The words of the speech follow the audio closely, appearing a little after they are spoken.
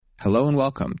Hello and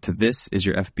welcome to This Is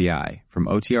Your FBI from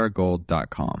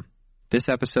OTRGold.com. This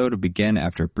episode will begin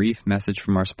after a brief message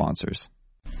from our sponsors.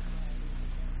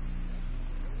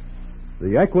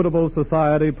 The Equitable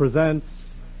Society presents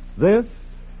This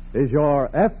Is Your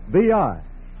FBI.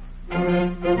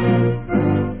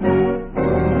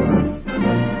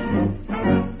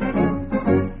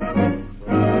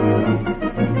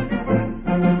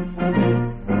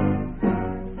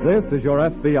 This is Your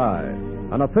FBI.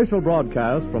 An official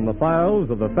broadcast from the files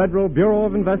of the Federal Bureau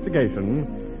of Investigation,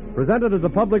 presented as a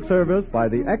public service by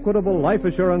the Equitable Life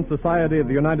Assurance Society of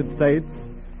the United States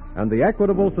and the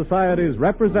Equitable Society's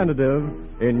representative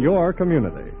in your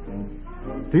community.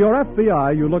 To your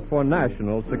FBI, you look for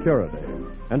national security,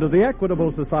 and to the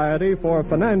Equitable Society for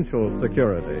financial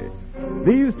security.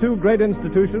 These two great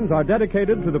institutions are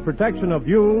dedicated to the protection of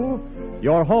you,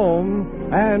 your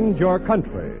home, and your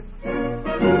country.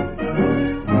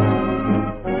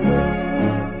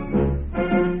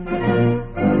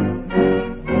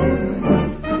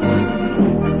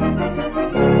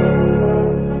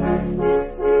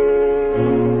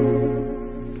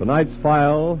 Tonight's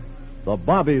file, the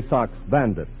Bobby Sox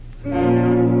Bandits.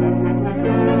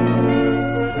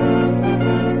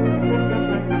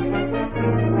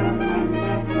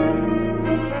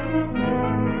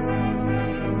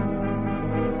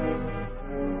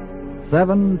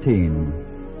 "17.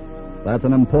 That's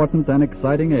an important and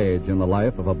exciting age in the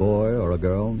life of a boy or a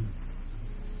girl.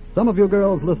 Some of you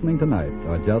girls listening tonight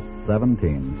are just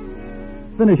 17,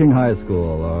 finishing high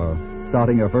school or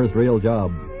starting your first real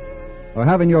job, or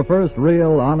having your first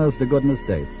real honest-to-goodness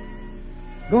date,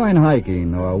 going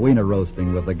hiking or wiener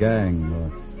roasting with the gang, or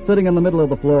sitting in the middle of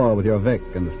the floor with your Vic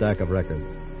and a stack of records,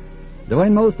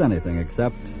 doing most anything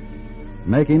except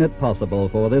making it possible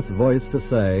for this voice to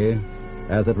say,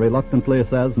 as it reluctantly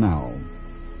says now,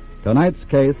 tonight's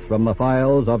case from the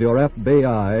files of your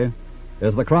FBI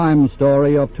is the crime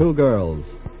story of two girls,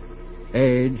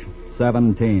 age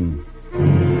 17.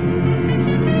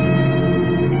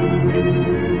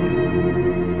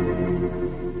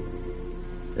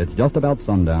 It's just about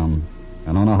sundown,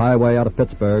 and on a highway out of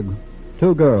Pittsburgh,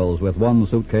 two girls with one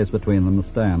suitcase between them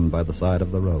stand by the side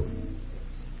of the road.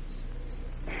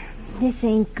 This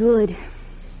ain't good.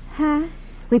 Huh?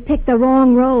 We picked the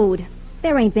wrong road.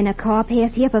 There ain't been a car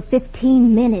pass here for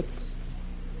 15 minutes.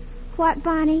 What,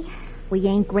 Bonnie? We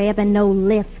ain't grabbing no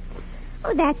lift.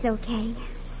 Oh, that's okay.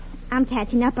 I'm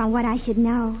catching up on what I should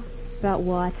know. About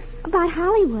what? About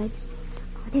Hollywood.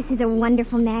 Oh, this is a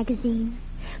wonderful magazine.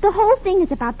 The whole thing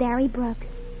is about Barry Brooks.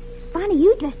 Bonnie,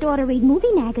 you just ought to read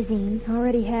movie magazines.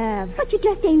 Already have. But you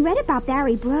just ain't read about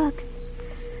Barry Brooks.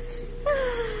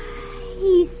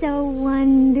 He's so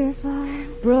wonderful.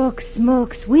 Brooks,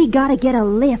 Smokes, we gotta get a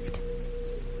lift.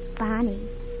 Bonnie,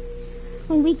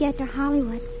 when we get to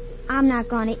Hollywood, I'm not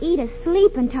going to eat or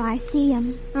sleep until I see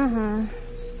him. Uh-huh.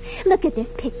 Look at this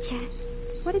picture.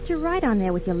 What did you write on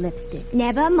there with your lipstick?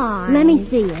 Never mind. Let me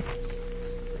see it.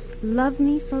 Love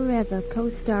Me Forever,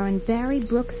 co-starring Barry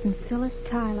Brooks and Phyllis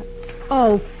Tyler.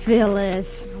 Oh, Phyllis.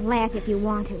 Laugh if you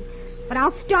want to. But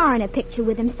I'll star in a picture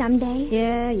with him someday.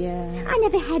 Yeah. I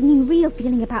never had any real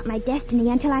feeling about my destiny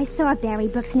until I saw Barry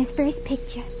Brooks in his first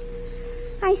picture.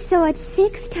 I saw it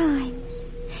 6 times.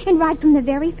 And right from the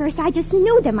very first, I just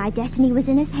knew that my destiny was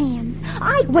in his hands.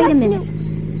 Wait a minute.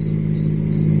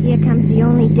 Here comes the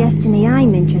only destiny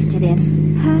I'm interested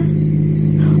in. Huh?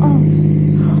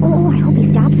 Oh, I hope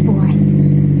he stops for us.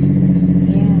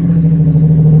 Yeah.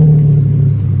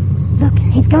 Look,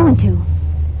 he's going to.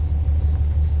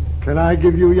 Can I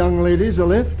give you young ladies a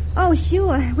lift? Oh,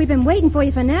 sure. We've been waiting for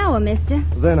you for an hour, mister.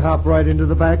 Then hop right into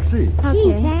the back seat. Okay.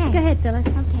 Gee, thanks. Go ahead, Phyllis.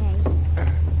 Okay.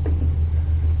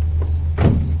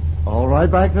 All right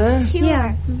back there? Sure.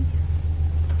 Yeah.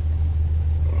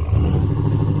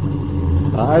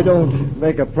 I don't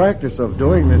make a practice of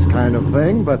doing this kind of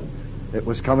thing, but it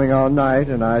was coming on night,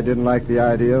 and I didn't like the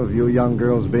idea of you young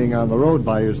girls being on the road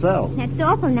by yourself. That's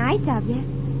awful nice of you.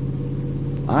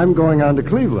 I'm going on to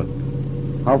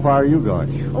Cleveland. How far are you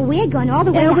going? Oh, we're going all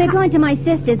the way We're going to my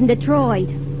sister's in Detroit.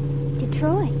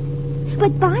 Detroit.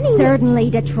 But Bonnie... Certainly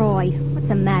Detroit. What's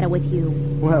the matter with you?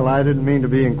 Well, I didn't mean to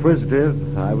be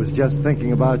inquisitive. I was just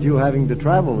thinking about you having to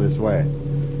travel this way.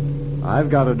 I've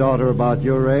got a daughter about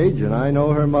your age, and I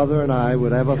know her mother and I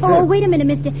would have a fit. Oh, wait a minute,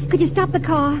 mister. Could you stop the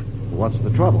car? What's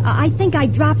the trouble? I think I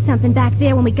dropped something back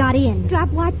there when we got in. Drop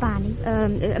what, Bonnie?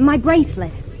 My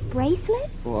bracelet. Bracelet?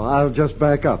 Well, I'll just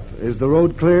back up. Is the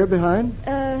road clear behind?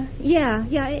 Yeah,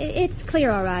 it's clear,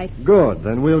 all right. Good,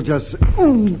 then we'll just...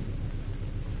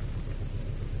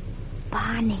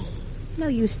 Bonnie. No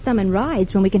use thumbing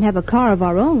rides when we can have a car of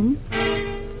our own.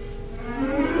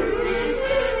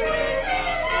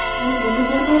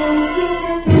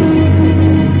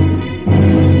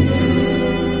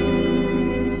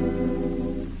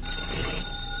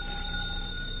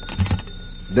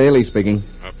 Daly speaking.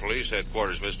 Police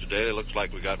headquarters, Mr. Daly. Looks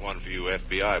like we got one for you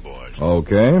FBI boys.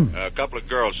 Okay. A couple of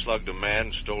girls slugged a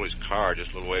man, stole his car just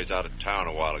a little ways out of town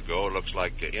a while ago. It looks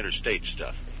like interstate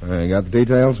stuff. You got the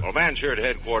details? Well, a man's here at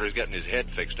headquarters getting his head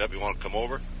fixed up. You want to come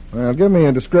over? Well, give me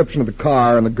a description of the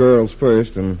car and the girls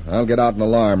first, and I'll get out an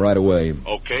alarm right away.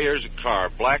 Okay, here's a car.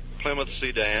 Black Plymouth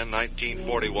sedan,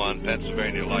 1941,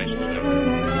 Pennsylvania license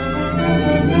number.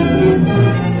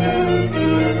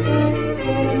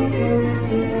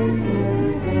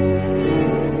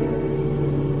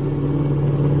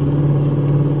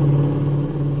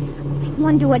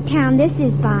 Wonder what town this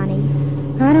is, Bonnie.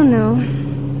 I don't know.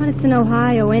 But it's in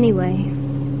Ohio anyway.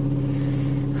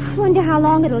 Wonder how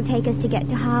long it'll take us to get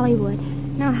to Hollywood.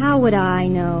 Now, how would I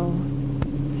know?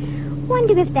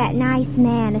 Wonder if that nice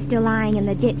man is still lying in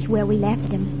the ditch where we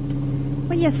left him.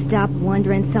 Will you stop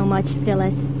wondering so much,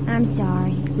 Phyllis? I'm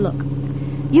sorry. Look,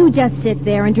 you just sit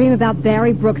there and dream about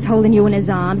Barry Brooks holding you in his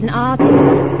arms, and I'll...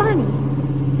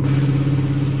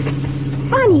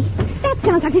 Bonnie, that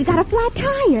sounds like he's got a flat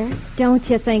tire. Don't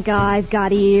you think I've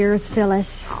got ears, Phyllis?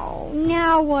 Oh,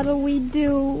 now what'll we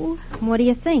do? What do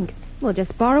you think? We'll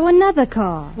just borrow another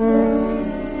car.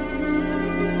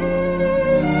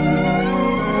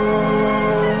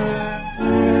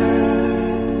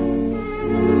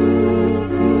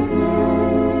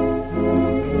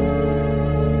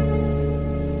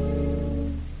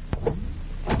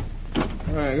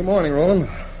 Good morning, Roland.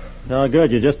 Oh,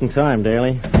 good. You're just in time,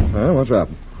 Daly. What's up?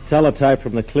 Teletype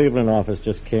from the Cleveland office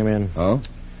just came in. Oh?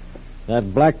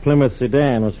 That black Plymouth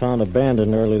sedan was found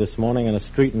abandoned early this morning in a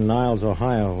street in Niles,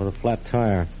 Ohio, with a flat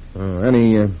tire.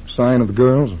 Any sign of the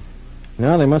girls?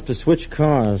 No, they must have switched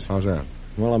cars. How's that?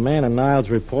 Well, a man in Niles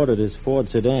reported his Ford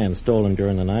sedan stolen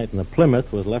during the night, and the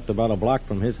Plymouth was left about a block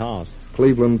from his house.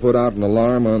 Cleveland put out an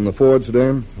alarm on the Ford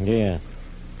sedan? Yeah.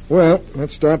 Well,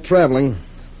 let's start traveling.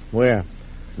 Where?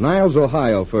 Niles,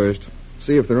 Ohio first.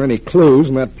 See if there are any clues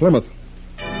in that Plymouth.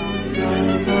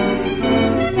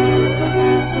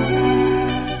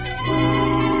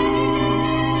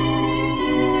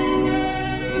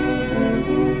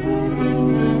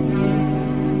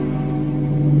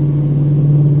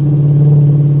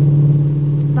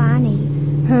 Bonnie.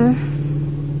 Huh?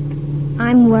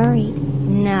 I'm worried.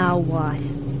 Now what?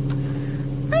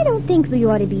 I don't think we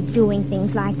ought to be doing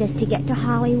things like this to get to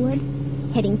Hollywood.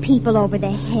 Hitting people over the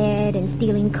head and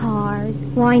stealing cars.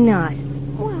 Why not?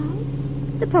 Well,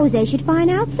 suppose they should find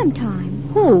out sometime.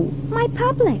 Who? My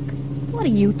public. What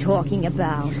are you talking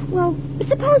about? Well,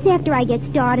 suppose after I get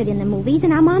started in the movies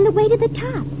and I'm on the way to the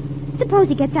top. Suppose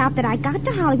it gets out that I got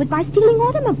to Hollywood by stealing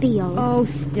automobiles. Oh,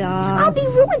 stop. I'll be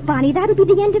ruined, Bonnie. That'll be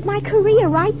the end of my career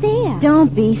right there.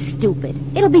 Don't be stupid.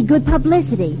 It'll be good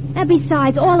publicity. And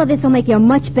besides, all of this will make you a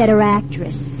much better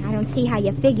actress. I don't see how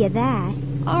you figure that.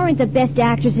 Aren't the best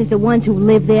actresses the ones who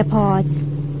live their parts?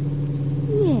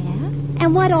 Yeah.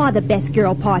 And what are the best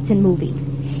girl parts in movies?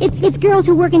 It's girls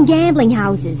who work in gambling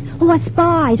houses, who are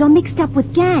spies or mixed up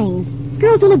with gangs.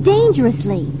 Girls who live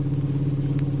dangerously.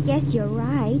 Guess you're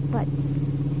right, but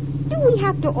do we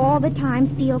have to all the time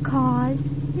steal cars?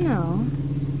 No.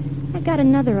 I got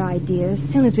another idea as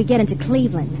soon as we get into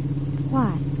Cleveland.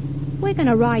 What? We're going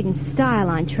to ride in style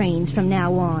on trains from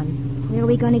now on. Where are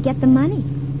we going to get the money?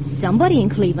 Somebody in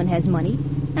Cleveland has money,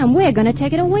 and we're going to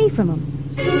take it away from them.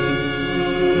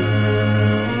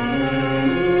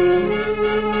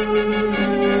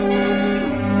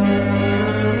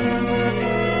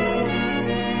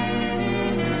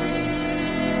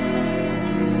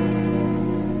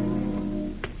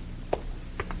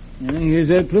 Here's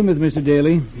that Plymouth, Mr.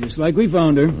 Daly. Just like we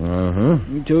found her. Uh-huh.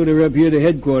 We towed her up here to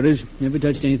headquarters. Never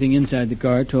touched anything inside the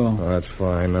car at all. Oh, that's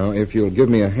fine. Now, if you'll give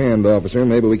me a hand, officer,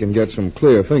 maybe we can get some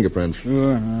clear fingerprints.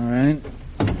 Sure, all right.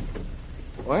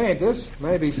 Wait, this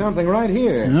may be something right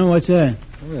here. Oh, what's that?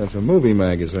 Yeah, it's a movie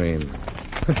magazine.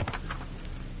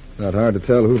 Not hard to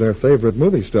tell who their favorite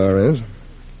movie star is.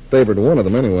 Favorite one of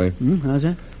them, anyway. How's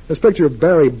that? This picture of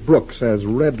Barry Brooks has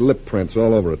red lip prints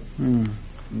all over it.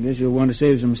 I guess you'll want to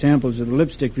save some samples of the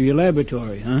lipstick for your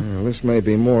laboratory, huh? Well, this may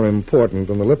be more important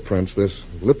than the lip prints, this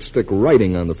lipstick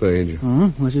writing on the page.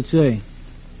 What's it say?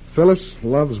 Phyllis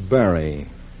loves Barry.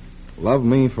 Love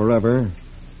Me Forever,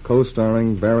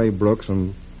 co-starring Barry Brooks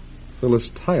and Phyllis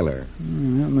Tyler.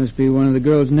 That must be one of the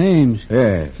girls' names.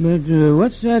 Yes. But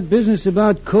what's that business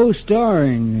about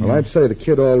co-starring? Well, I'd say the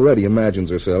kid already imagines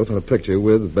herself in a picture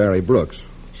with Barry Brooks.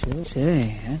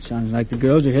 Say, that sounds like the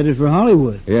girls are headed for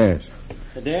Hollywood. Yes.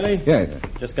 Daly? Yes.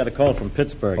 Just got a call from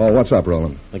Pittsburgh. Oh, what's up,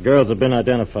 Roland? The girls have been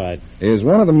identified. Is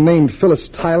one of them named Phyllis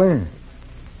Tyler?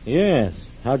 Yes.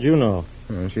 How'd you know?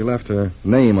 She left her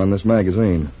name on this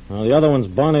magazine. Well, the other one's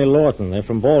Bonnie Lawton. They're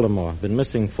from Baltimore. Been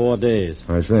missing 4 days.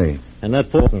 I see. And that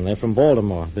Portland, they're from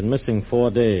Baltimore. Been missing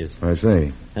 4 days. I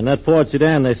see. And that Ford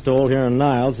sedan they stole here in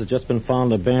Niles has just been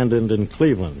found abandoned in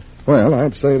Cleveland. Well,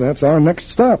 I'd say that's our next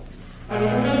stop.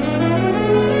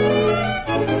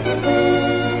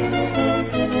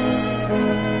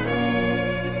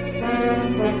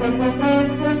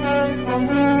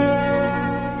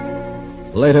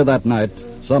 Later that night,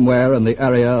 somewhere in the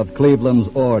area of Cleveland's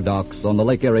ore docks on the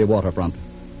Lake Erie waterfront,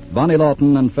 Bonnie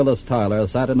Lawton and Phyllis Tyler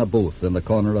sat in a booth in the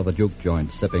corner of a juke joint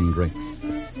sipping drinks.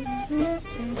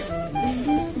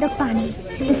 Look, Bonnie,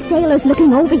 the sailor's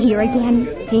looking over here again.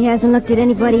 He hasn't looked at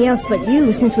anybody else but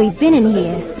you since we've been in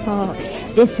here. Oh,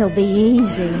 this'll be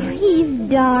easy. He's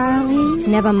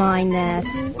darling. Never mind that.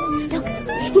 Look,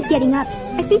 he's getting up.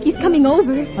 I think he's coming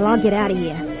over. Well, I'll get out of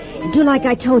here. Do like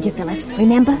I told you, Phyllis.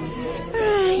 Remember?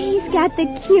 He's got the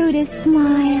cutest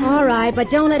smile. All right, but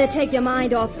don't let it take your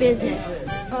mind off business.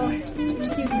 Oh,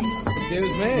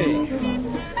 excuse me.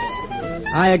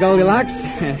 Hiya, Goldilocks.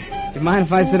 Do you mind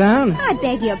if I sit down? I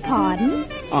beg your pardon.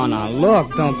 Oh, now,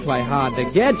 look, don't play hard to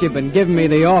get. You've been giving me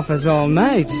the office all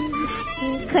night.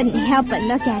 Couldn't help but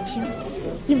look at you.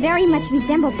 You very much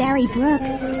resemble Barry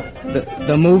Brooks.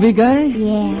 The movie guy?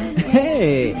 Yeah.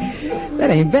 Hey, that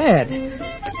ain't bad.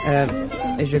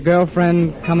 Is your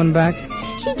girlfriend coming back?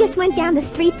 She just went down the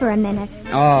street for a minute.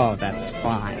 Oh, that's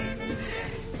fine.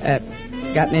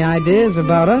 Got any ideas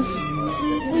about us?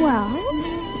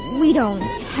 Well, we don't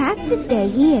have to stay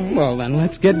here. Well, then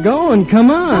let's get going.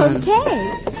 Come on.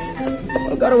 Okay.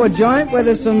 We'll go to a joint where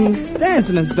there's some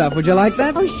dancing and stuff. Would you like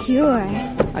that? Oh, sure.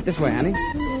 Right this way, honey.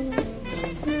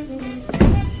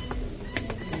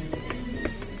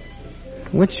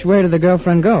 Which way did the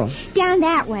girlfriend go? Down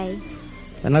that way.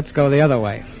 Then let's go the other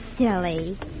way.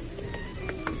 Silly.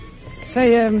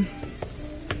 Say,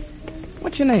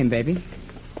 what's your name, baby?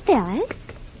 Phyllis?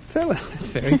 Phyllis. That's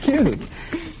very cute.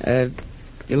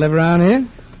 You live around here?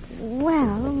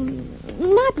 Well,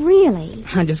 not really.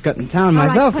 I just got in town All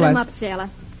myself. right, put him up, sailor.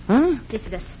 Huh? This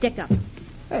is a stick-up.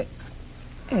 Hey,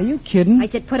 are you kidding? I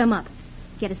said put him up.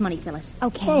 Get his money, Phyllis.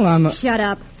 Okay. Well, I'm Shut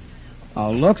up.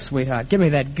 Oh, look, sweetheart, give me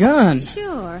that gun.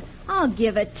 Sure. I'll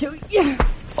give it to you.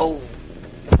 Oh.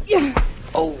 Yeah.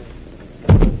 Oh.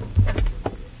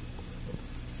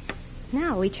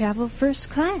 Now we travel first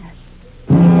class.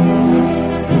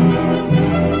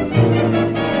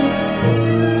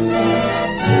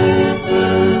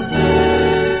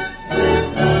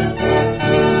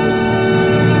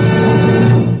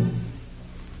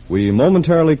 We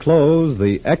momentarily close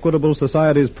the Equitable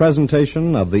Society's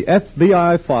presentation of the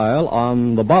FBI file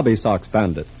on the Bobby Sox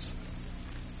Bandits.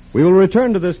 We will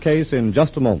return to this case in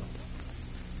just a moment.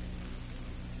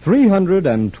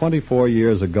 324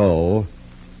 years ago,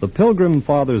 the Pilgrim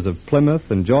Fathers of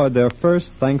Plymouth enjoyed their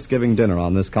first Thanksgiving dinner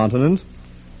on this continent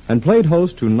and played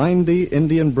host to 90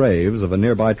 Indian braves of a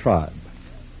nearby tribe.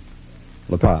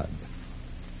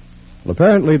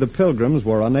 Apparently, the Pilgrims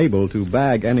were unable to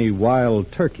bag any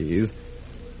wild turkeys,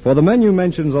 for the menu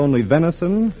mentions only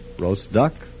venison, roast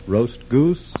duck, roast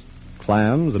goose,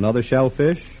 clams and other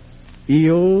shellfish,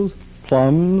 eels,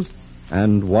 plums,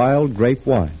 and wild grape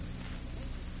wine.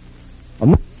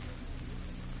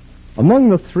 Among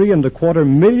the 3.25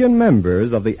 million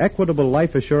members of the Equitable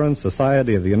Life Assurance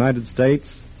Society of the United States,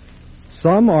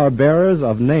 some are bearers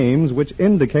of names which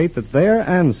indicate that their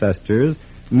ancestors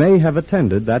may have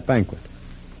attended that banquet.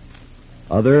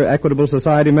 Other Equitable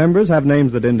Society members have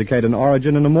names that indicate an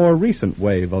origin in a more recent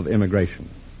wave of immigration.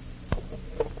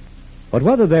 But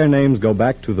whether their names go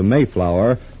back to the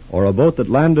Mayflower or a boat that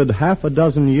landed half a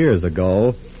dozen years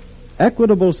ago,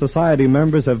 Equitable Society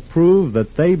members have proved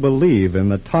that they believe in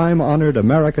the time-honored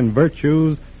American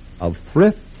virtues of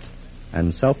thrift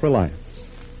and self-reliance.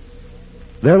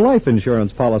 Their life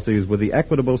insurance policies with the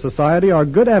Equitable Society are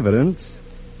good evidence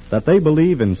that they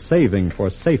believe in saving for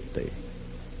safety,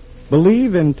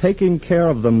 believe in taking care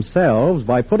of themselves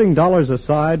by putting dollars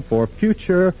aside for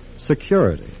future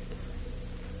security.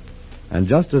 And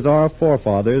just as our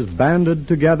forefathers banded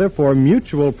together for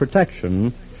mutual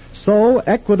protection, so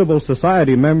Equitable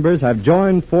Society members have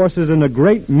joined forces in a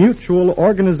great mutual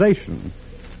organization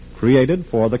created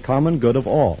for the common good of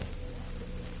all.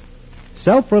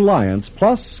 Self-reliance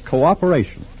plus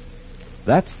cooperation.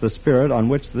 That's the spirit on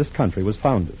which this country was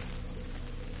founded.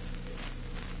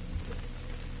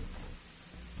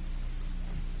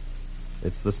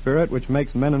 It's the spirit which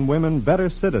makes men and women better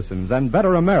citizens and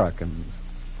better Americans,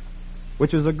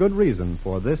 which is a good reason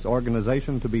for this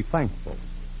organization to be thankful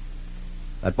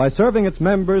that by serving its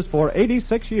members for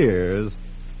 86 years,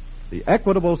 the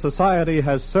Equitable Society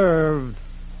has served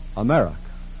America.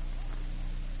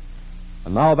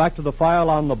 And now back to the file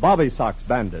on the Bobby Sox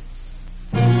Bandits.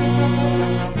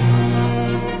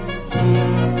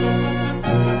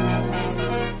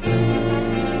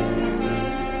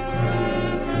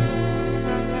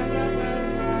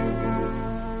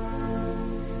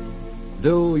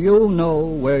 Do you know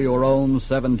where your own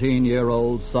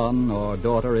 17-year-old son or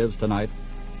daughter is tonight?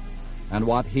 And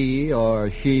what he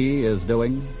or she is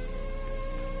doing?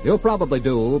 You probably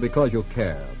do because you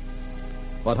care.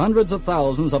 But hundreds of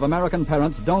thousands of American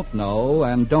parents don't know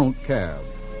and don't care.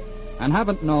 And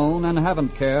haven't known and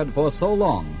haven't cared for so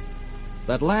long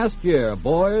that last year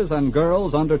boys and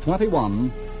girls under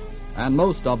 21, and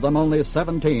most of them only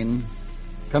 17,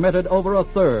 committed over a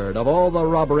third of all the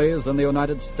robberies in the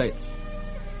United States.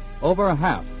 Over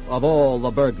half of all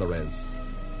the burglaries.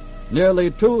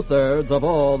 Nearly 2/3 of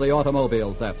all the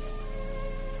automobile thefts.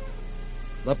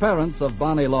 The parents of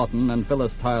Bonnie Lawton and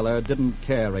Phyllis Tyler didn't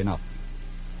care enough.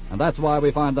 And that's why we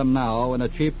find them now in a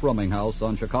cheap rooming house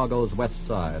on Chicago's west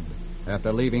side,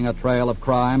 after leaving a trail of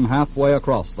crime halfway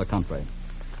across the country.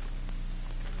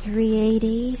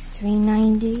 380,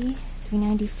 390,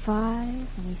 395,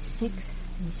 96,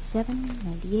 97,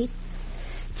 98.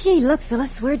 Gee, look,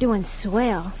 Phyllis, we're doing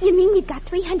swell. You mean we've got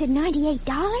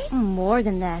 $398? More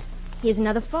than that. Here's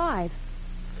another $5.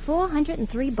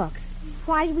 $403.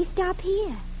 Why did we stop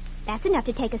here? That's enough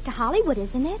to take us to Hollywood,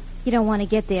 isn't it? You don't want to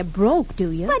get there broke,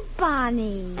 do you? But,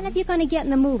 Bonnie... And if you're going to get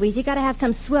in the movies, you got to have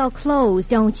some swell clothes,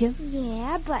 don't you?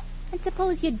 Yeah, but... And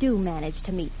suppose you do manage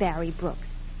to meet Barry Brooks.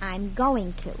 I'm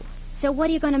going to. So what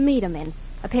are you going to meet him in?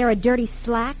 A pair of dirty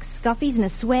slacks, scuffies, and a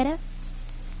sweater?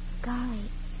 Golly,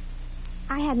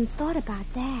 I hadn't thought about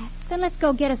that. Then let's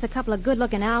go get us a couple of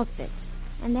good-looking outfits.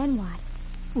 And then what?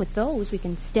 With those, we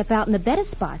can step out in the better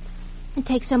spots and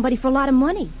take somebody for a lot of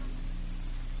money.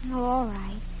 Oh, all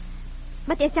right.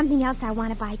 But there's something else I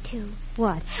want to buy, too.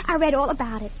 What? I read all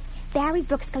about it. Barry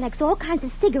Brooks collects all kinds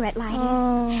of cigarette lighters.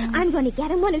 Oh. I'm going to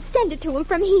get him one and send it to him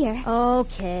from here.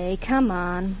 Okay, come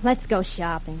on. Let's go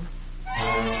shopping.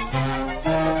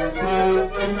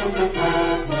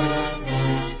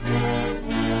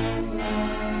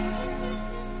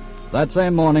 That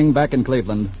same morning, back in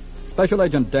Cleveland, Special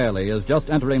Agent Daly is just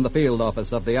entering the field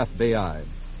office of the FBI.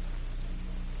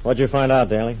 What'd you find out,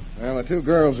 Daly? Well, the two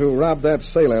girls who robbed that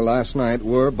sailor last night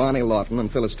were Bonnie Lawton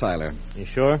and Phyllis Tyler. You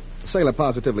sure? The sailor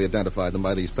positively identified them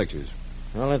by these pictures.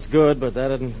 Well, that's good, but that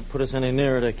didn't put us any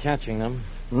nearer to catching them.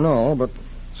 No, but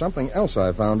something else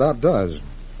I found out does.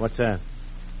 What's that?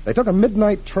 They took a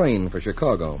midnight train for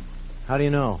Chicago. How do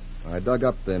you know? I dug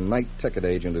up the night ticket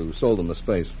agent who sold them the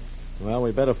space. Well,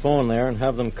 we better phone there and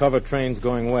have them cover trains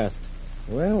going west.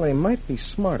 Well, they might be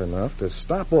smart enough to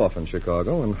stop off in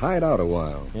Chicago and hide out a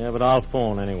while. Yeah, but I'll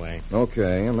phone anyway.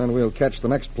 Okay, and then we'll catch the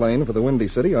next plane for the Windy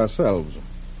City ourselves.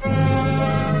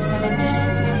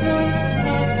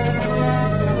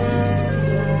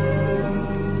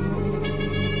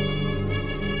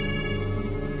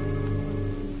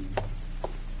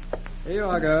 Here you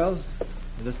are, girls.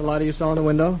 Is this the lighter you saw in the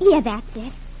window? Yeah, that's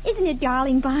it. Isn't it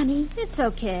darling, Bonnie? It's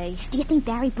okay. Do you think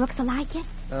Barry Brooks will like it?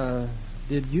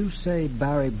 Did you say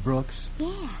Barry Brooks?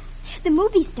 Yeah, the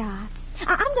movie star.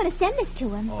 I'm going to send this to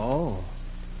him. Oh,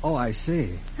 I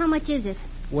see. How much is it?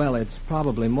 Well, it's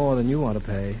probably more than you want to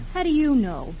pay. How do you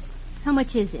know? How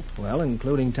much is it? Well,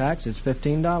 including tax, it's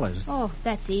 $15. Oh,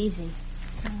 that's easy.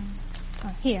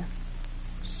 Here.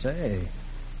 Say,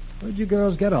 where'd you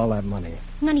girls get all that money?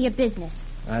 None of your business.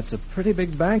 That's a pretty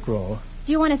big bankroll.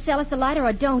 Do you want to sell us the lighter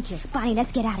or don't you? Bonnie,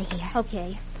 let's get out of here.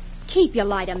 Okay. Keep your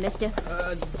lighter, mister.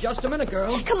 Just a minute,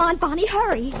 girl. Come on, Bonnie,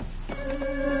 hurry.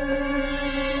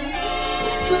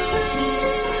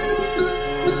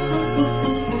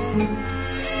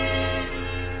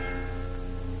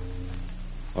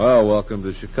 Well, welcome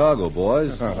to Chicago,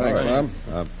 boys. Oh, thanks, Bob.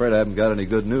 I'm afraid I haven't got any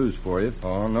good news for you.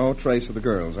 Oh, no trace of the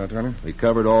girls, huh, Turner? We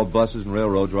covered all buses and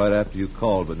railroads right after you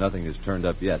called, but nothing has turned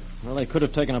up yet. Well, they could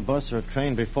have taken a bus or a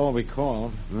train before we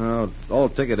called. No, all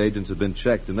ticket agents have been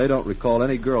checked, and they don't recall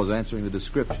any girls answering the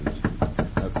descriptions.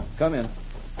 Come in.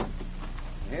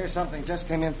 Here's something just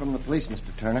came in from the police,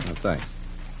 Mr. Turner. Oh, thanks.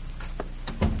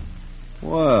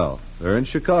 Well, they're in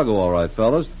Chicago, all right,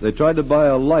 fellas. They tried to buy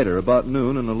a lighter about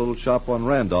noon in a little shop on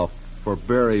Randolph for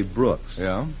Barry Brooks.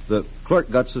 Yeah? The clerk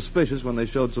got suspicious when they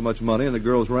showed so much money, and the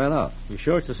girls ran out. You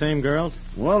sure it's the same girls?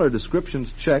 Well, their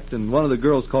descriptions checked, and one of the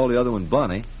girls called the other one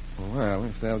Bonnie. Well,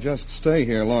 if they'll just stay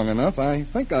here long enough, I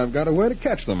think I've got a way to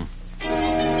catch them.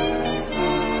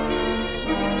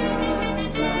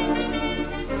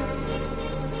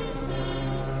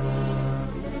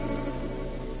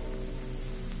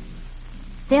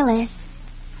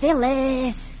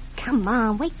 Phyllis, come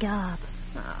on, wake up.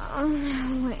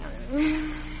 Oh,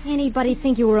 well. Anybody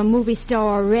think you were a movie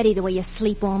star already the way you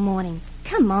sleep all morning?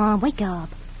 Come on, wake up.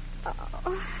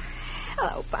 Oh,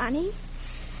 hello, Bonnie.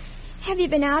 Have you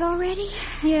been out already?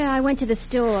 Yeah, I went to the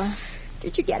store.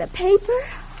 Did you get a paper?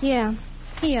 Yeah,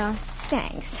 here.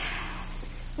 Thanks.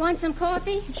 Want some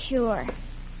coffee? Sure.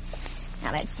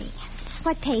 Now, let's see.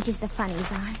 What page is the funnies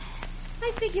on?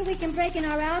 I figure we can break in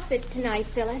our outfit tonight,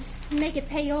 Phyllis, and make it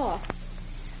pay off.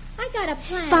 I got a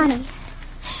plan.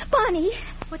 Bonnie.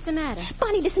 What's the matter?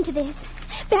 Bonnie, listen to this.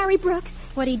 Barry Brooks.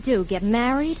 What'd he do, get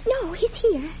married? No, he's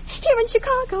here. Here in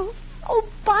Chicago. Oh,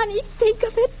 Bonnie, think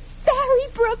of it. Barry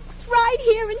Brooks right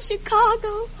here in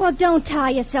Chicago. Well, don't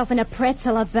tie yourself in a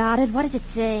pretzel about it. What does it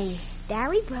say?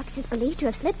 Barry Brooks is believed to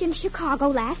have slipped into Chicago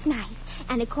last night,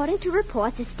 and according to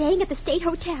reports, is staying at the State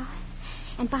Hotel.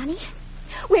 And, Bonnie,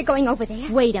 we're going over there.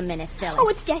 Wait a minute, Phyllis. Oh,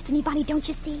 it's destiny, Bonnie, don't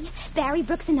you see? Barry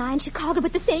Brooks and I in Chicago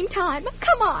at the same time.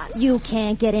 Come on. You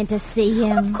can't get in to see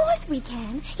him. Of course we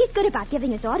can. He's good about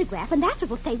giving his autograph, and that's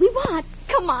what we'll say we want.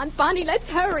 Come on, Bonnie, let's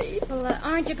hurry. Well,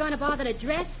 aren't you going to bother to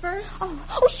dress first?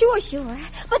 Oh, sure.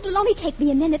 But it'll only take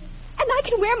me a minute, and I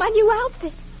can wear my new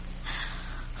outfit.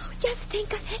 Oh, just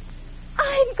think of it.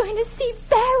 I'm going to see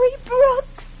Barry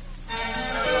Brooks.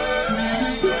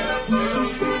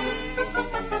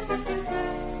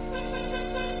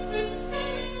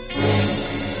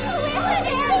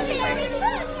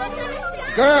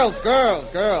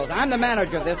 Girls. I'm the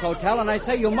manager of this hotel, and I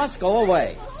say you must go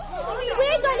away.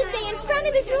 We're going to stay in front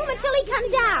of his room until he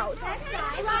comes out. Oh,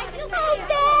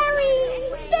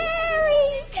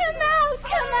 Barry, come out.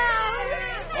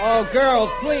 Oh, girls,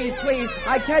 please.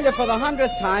 I tell you for the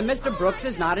 100th time, Mr. Brooks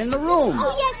is not in the room.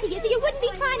 Oh, yes, he is. You wouldn't be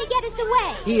trying to get us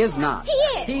away. He is not. He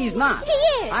is. He's not. He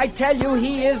is. I tell you,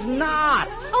 he is not.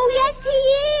 Oh, yes, he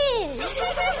is.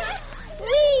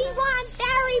 We want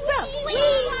Barry Brooks. We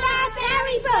love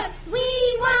Barry Brooks.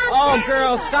 We want Oh,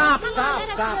 girls, stop.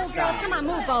 Come on,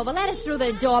 move over. Let us through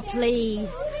the door, please.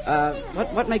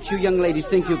 What makes you young ladies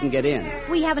think you can get in?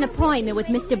 We have an appointment with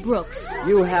Mr. Brooks.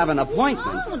 You have an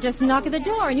appointment? Well, just knock at the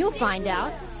door and you'll find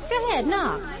out. Go ahead,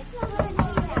 knock.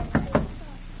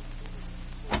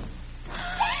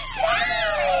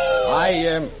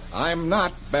 I'm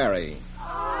not Barry.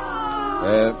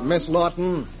 Miss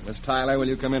Lawton, Miss Tyler, will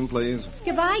you come in, please?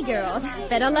 Goodbye, girls.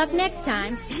 Better luck next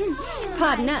time.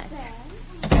 Pardon us.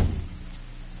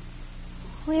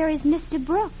 Where is Mr.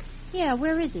 Brooks? Yeah,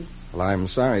 where is he? Well, I'm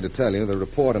sorry to tell you the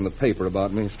report in the paper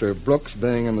about Mr. Brooks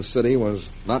being in the city was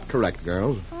not correct,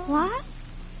 girls. What?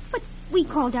 But we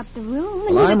called up the room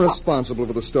and Well, I'm responsible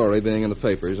for the story being in the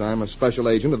papers. I'm a special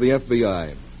agent of the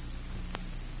FBI.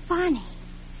 Bonnie,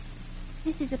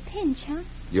 this is a pinch, huh?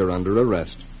 You're under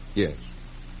arrest. Yes.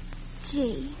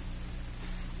 Gee,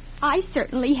 I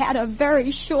certainly had a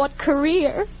very short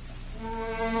career.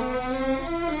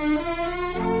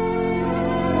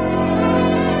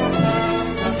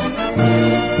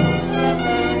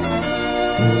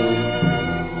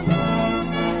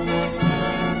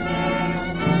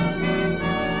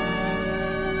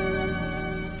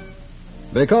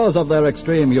 Because of their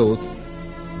extreme youth,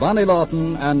 Bonnie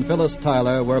Lawton and Phyllis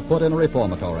Tyler were put in a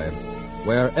reformatory,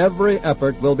 where every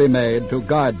effort will be made to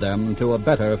guide them to a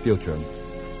better future.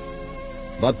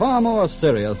 But far more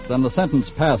serious than the sentence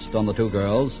passed on the two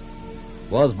girls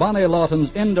was Bonnie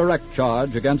Lawton's indirect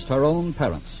charge against her own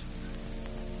parents.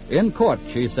 In court,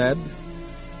 she said,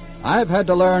 "I've had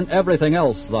to learn everything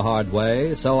else the hard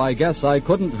way, so I guess I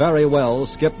couldn't very well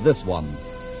skip this one."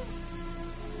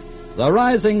 The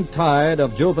rising tide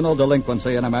of juvenile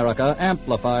delinquency in America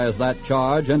amplifies that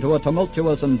charge into a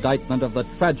tumultuous indictment of the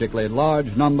tragically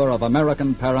large number of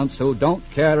American parents who don't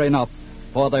care enough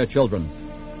for their children.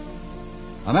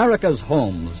 America's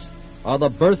homes are the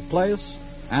birthplace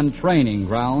and training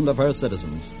ground of her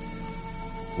citizens.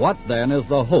 What, then, is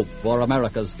the hope for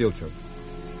America's future?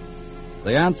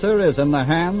 The answer is in the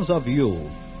hands of you,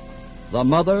 the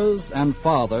mothers and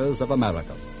fathers of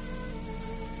America.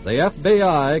 The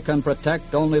FBI can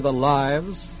protect only the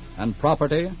lives and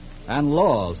property and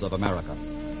laws of America.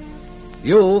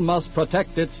 You must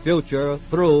protect its future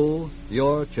through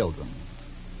your children.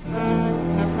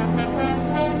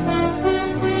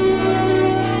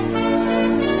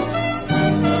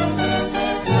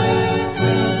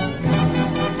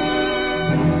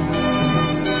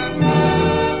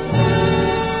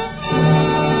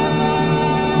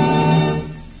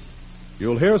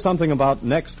 You'll hear something about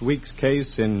next week's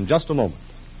case in just a moment.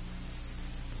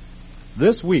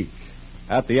 This week,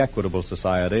 at the Equitable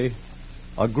Society,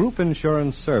 a group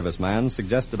insurance serviceman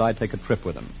suggested I take a trip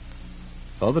with him.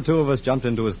 So the two of us jumped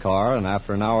into his car, and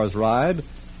after an hour's ride,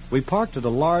 we parked at a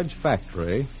large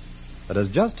factory that has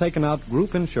just taken out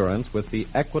group insurance with the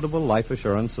Equitable Life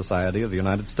Assurance Society of the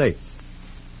United States.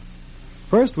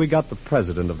 First, we got the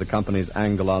president of the company's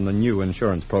angle on the new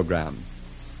insurance program.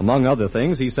 Among other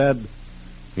things, he said,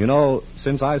 "You know,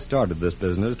 since I started this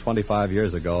business 25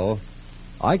 years ago,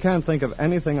 I can't think of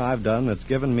anything I've done that's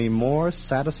given me more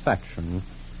satisfaction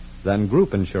than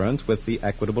group insurance with the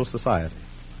Equitable Society.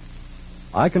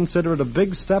 I consider it a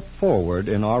big step forward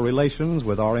in our relations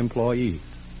with our employees."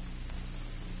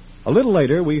 A little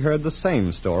later, we heard the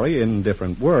same story in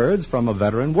different words from a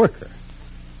veteran worker.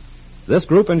 "This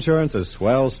group insurance is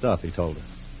swell stuff," he told us.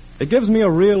 "It gives me a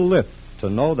real lift to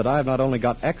know that I've not only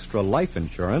got extra life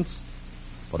insurance,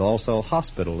 but also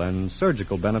hospital and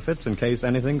surgical benefits in case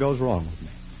anything goes wrong with me."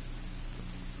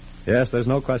 Yes, there's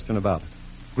no question about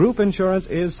it. Group insurance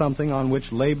is something on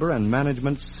which labor and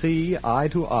management see eye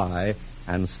to eye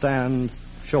and stand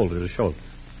shoulder to shoulder.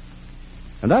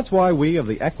 And that's why we of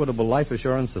the Equitable Life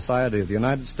Assurance Society of the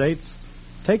United States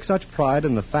take such pride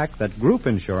in the fact that group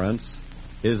insurance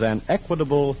is an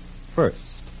equitable first.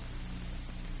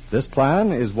 This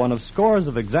plan is one of scores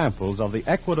of examples of the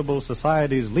Equitable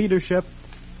Society's leadership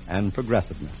and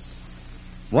progressiveness.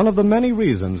 One of the many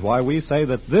reasons why we say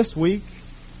that this week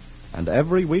and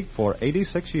every week for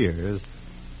 86 years,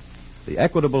 the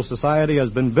Equitable Society has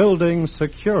been building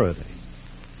security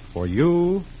for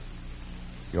you,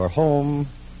 your home,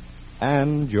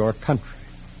 and your country.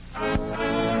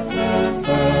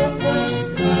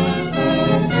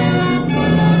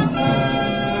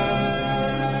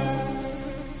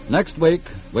 Next week,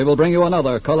 we will bring you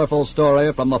another colorful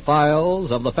story from the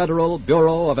files of the Federal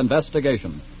Bureau of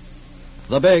Investigation.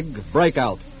 The Big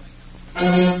Breakout.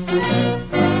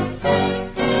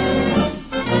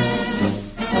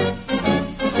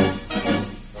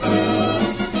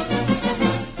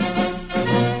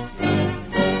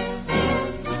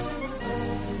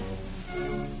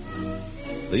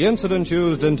 The incidents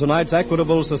used in tonight's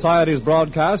Equitable Society's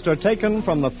broadcast are taken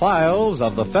from the files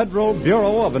of the Federal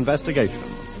Bureau of Investigation.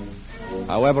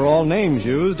 However, all names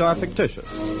used are fictitious,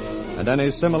 and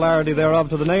any similarity thereof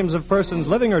to the names of persons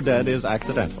living or dead is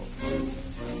accidental.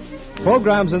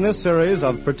 Programs in this series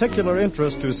of particular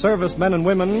interest to servicemen and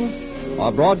women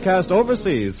are broadcast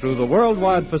overseas through the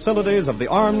worldwide facilities of the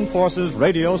Armed Forces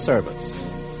Radio Service.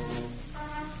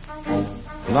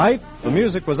 Tonight, the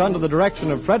music was under the direction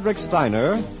of Frederick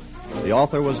Steiner, the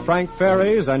author was Frank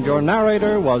Ferries, and your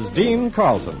narrator was Dean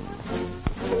Carlton.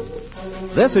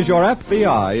 This is Your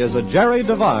FBI is a Jerry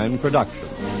Devine production.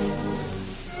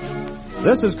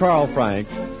 This is Carl Frank,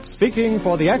 speaking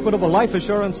for the Equitable Life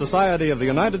Assurance Society of the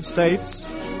United States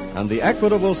and the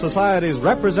Equitable Society's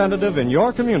representative in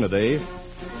your community,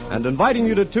 and inviting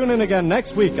you to tune in again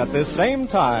next week at this same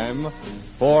time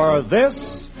for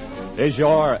This is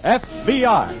Your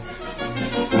FBI.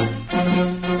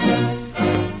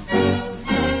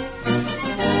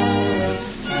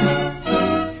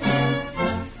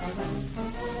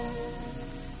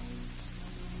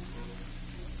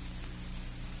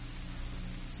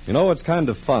 You know, it's kind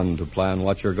of fun to plan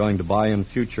what you're going to buy in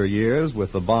future years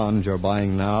with the bonds you're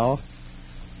buying now.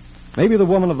 Maybe the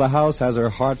woman of the house has her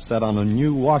heart set on a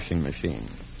new washing machine.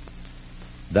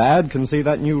 Dad can see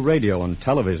that new radio and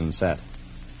television set.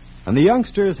 And the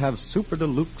youngsters have super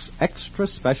deluxe, extra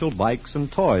special bikes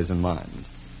and toys in mind.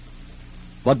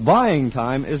 But buying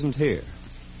time isn't here.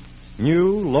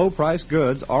 New, low-priced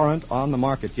goods aren't on the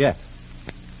market yet.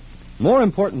 More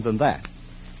important than that,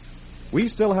 we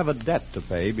still have a debt to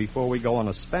pay before we go on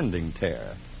a spending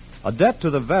tear. A debt to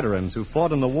the veterans who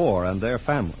fought in the war and their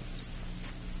families.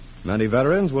 Many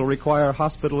veterans will require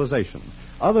hospitalization.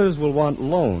 Others will want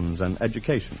loans and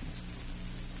educations.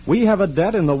 We have a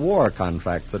debt in the war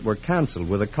contracts that were canceled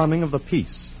with the coming of the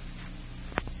peace.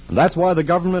 And that's why the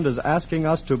government is asking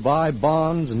us to buy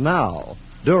bonds now,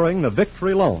 during the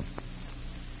victory loan.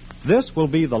 This will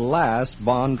be the last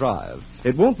bond drive.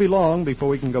 It won't be long before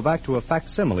we can go back to a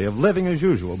facsimile of living as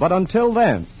usual. But until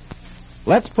then,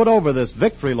 let's put over this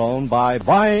victory loan by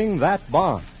buying that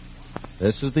bond.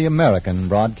 This is the American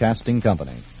Broadcasting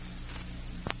Company.